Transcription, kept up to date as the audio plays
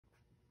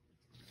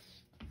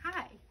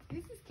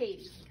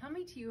Katie,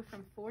 coming to you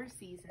from Four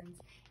Seasons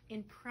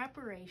in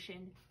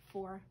preparation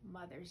for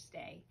Mother's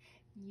Day.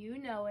 You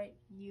know it,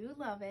 you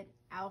love it,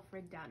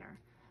 Alfred Dunner.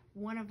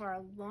 One of our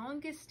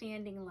longest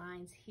standing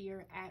lines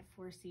here at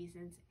Four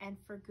Seasons, and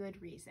for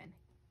good reason.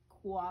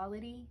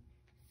 Quality,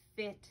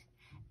 fit,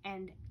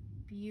 and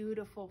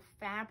beautiful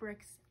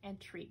fabrics and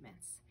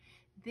treatments.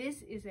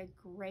 This is a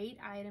great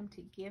item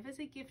to give as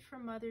a gift for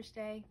Mother's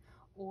Day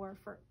or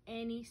for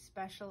any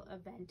special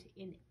event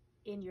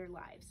in your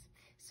lives.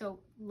 So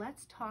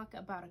let's talk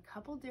about a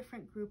couple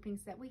different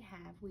groupings that we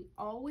have. We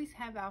always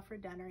have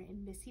Alfred Dunner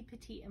in Missy,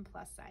 Petite, and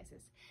plus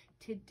sizes.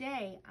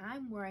 Today,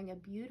 I'm wearing a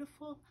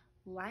beautiful,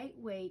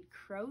 lightweight,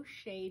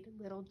 crocheted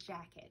little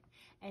jacket,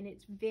 and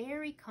it's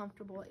very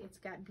comfortable. It's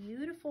got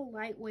beautiful,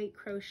 lightweight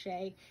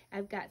crochet.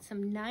 I've got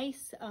some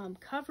nice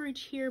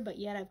coverage here, but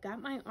yet I've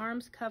got my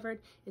arms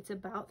covered. It's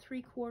about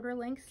 3/4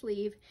 length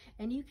sleeve,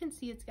 and you can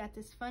see it's got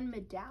this fun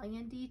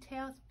medallion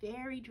detail. It's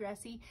very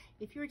dressy.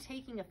 If you're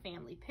taking a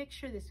family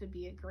picture, this would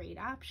be a great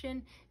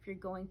option. If you're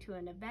going to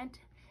an event,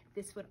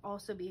 this would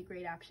also be a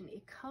great option.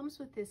 It comes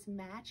with this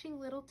matching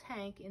little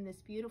tank in this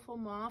beautiful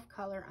mauve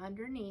color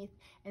underneath,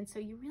 and so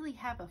you really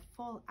have a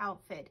full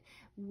outfit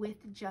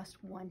with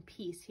just one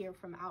piece here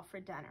from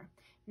Alfred Dunner.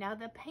 Now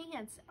the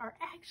pants are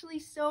actually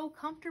so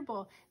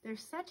comfortable. They're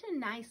such a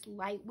nice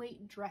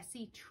lightweight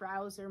dressy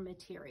trouser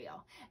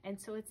material, and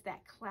so it's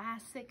that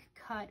classic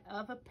cut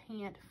of a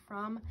pant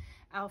from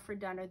Alfred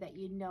Dunner that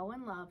you know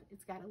and love.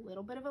 It's got a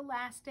little bit of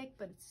elastic,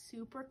 but it's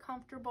super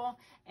comfortable,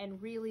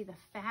 and really the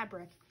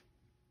fabric,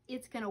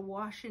 it's gonna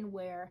wash and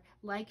wear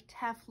like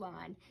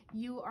Teflon.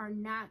 You are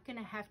not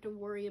gonna have to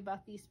worry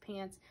about these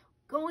pants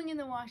going in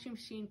the washing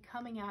machine,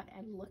 coming out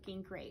and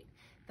looking great.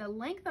 The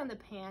length on the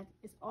pant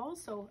is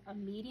also a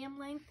medium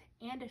length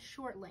and a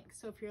short length.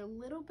 So if you're a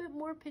little bit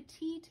more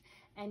petite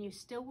and you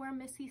still wear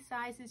Missy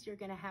sizes, you're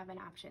gonna have an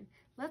option.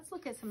 Let's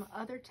look at some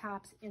other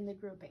tops in the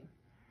grouping.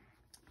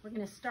 We're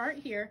going to start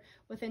here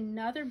with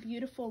another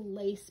beautiful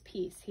lace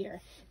piece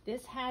here.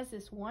 This has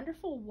this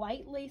wonderful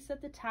white lace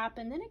at the top,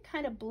 and then it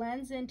kind of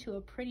blends into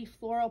a pretty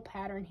floral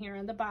pattern here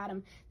on the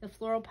bottom. The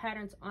floral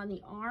pattern's on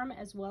the arm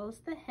as well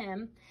as the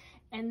hem.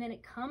 And then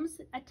it comes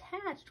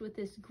attached with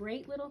this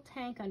great little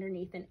tank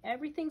underneath, and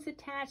everything's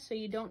attached so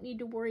you don't need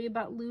to worry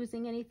about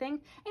losing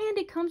anything. And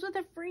it comes with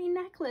a free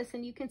necklace,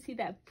 and you can see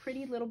that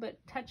pretty little bit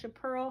touch of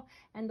pearl,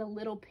 and the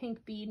little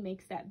pink bead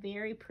makes that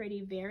very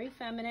pretty, very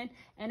feminine,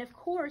 and of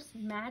course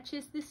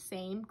matches the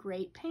same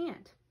great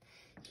pant.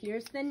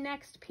 Here's the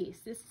next piece.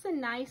 This is a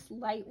nice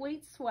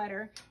lightweight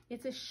sweater.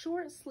 It's a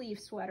short sleeve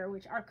sweater,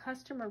 which our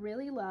customer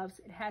really loves.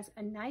 It has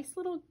a nice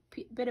little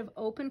bit of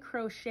open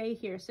crochet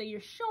here, so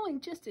you're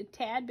showing just a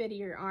tad bit of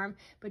your arm,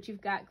 but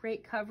you've got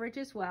great coverage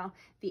as well.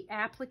 The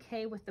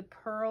applique with the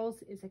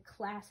pearls is a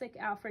classic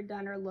Alfred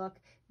Dunner look.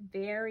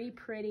 Very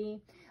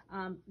pretty,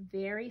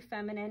 very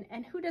feminine,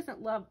 and who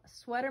doesn't love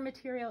sweater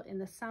material in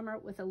the summer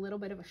with a little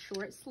bit of a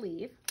short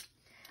sleeve?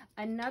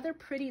 Another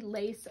pretty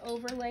lace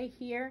overlay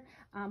here.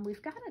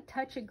 We've got a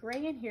touch of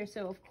gray in here,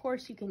 so of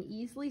course you can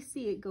easily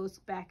see it goes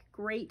back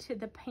great to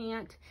the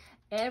pant.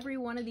 Every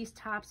one of these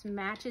tops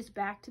matches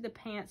back to the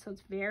pant, so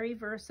it's very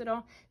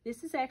versatile.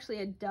 This is actually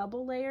a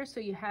double layer, so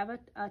you have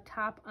a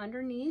top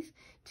underneath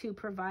to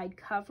provide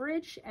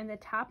coverage, and the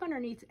top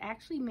underneath is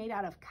actually made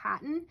out of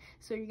cotton,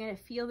 so you're going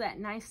to feel that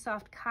nice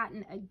soft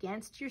cotton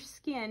against your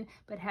skin,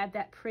 but have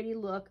that pretty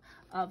look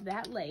of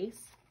that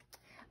lace.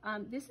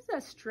 This is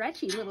a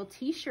stretchy little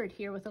t-shirt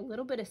here with a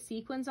little bit of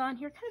sequins on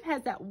here. Kind of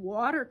has that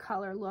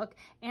watercolor look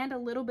and a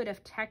little bit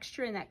of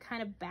texture in that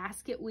kind of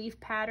basket weave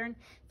pattern.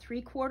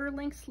 3/4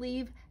 length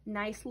sleeve,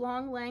 nice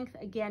long length,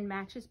 again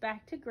matches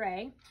back to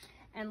gray.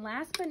 And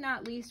last but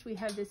not least, we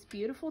have this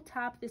beautiful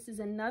top. This is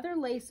another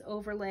lace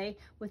overlay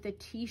with a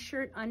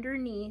t-shirt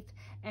underneath,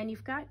 and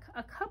you've got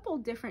a couple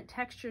different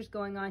textures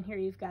going on here.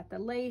 You've got the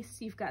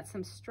lace, you've got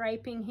some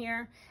striping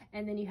here,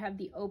 and then you have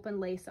the open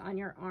lace on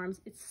your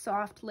arms. It's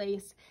soft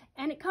lace,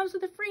 and it comes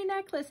with a free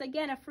necklace.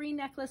 Again, a free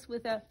necklace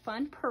with a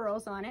fun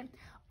pearls on it.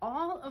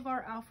 All of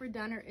our Alfred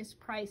Dunner is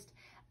priced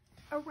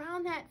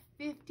around that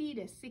 $50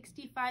 to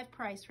 $65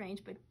 price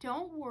range, but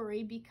don't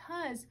worry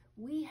because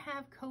we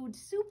have code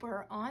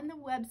SUPER on the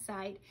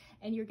website,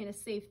 and you're going to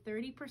save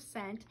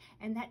 30%,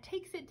 and that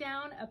takes it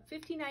down. A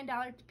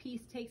 $59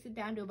 piece takes it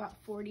down to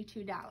about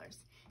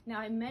 $42. Now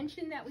I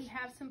mentioned that we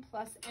have some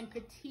plus and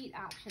petite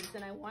options,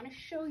 and I want to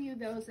show you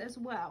those as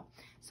well.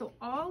 So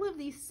all of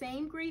these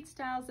same great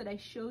styles that I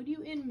showed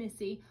you in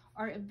Missy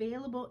are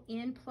available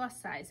in plus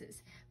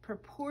sizes,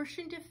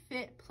 proportion to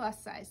fit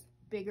plus size.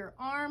 Bigger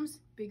arms,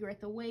 bigger at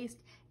the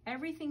waist,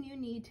 everything you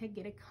need to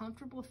get a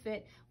comfortable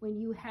fit when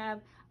you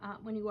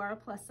are a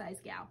plus size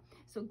gal.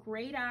 So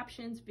great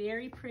options,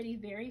 very pretty,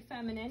 very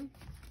feminine.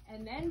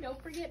 And then don't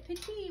forget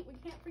petite. We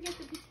can't forget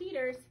the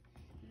petiters.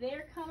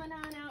 They're coming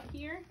on out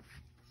here.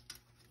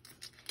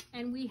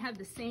 And we have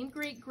the same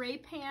great gray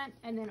pant,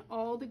 and then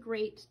all the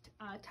great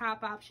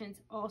top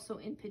options also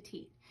in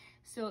petite.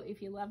 So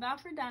if you love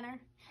Alfred Dunner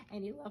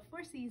and you love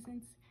Four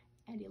Seasons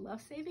and you love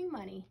saving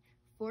money,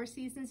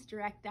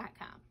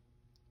 fourseasonsdirect.com.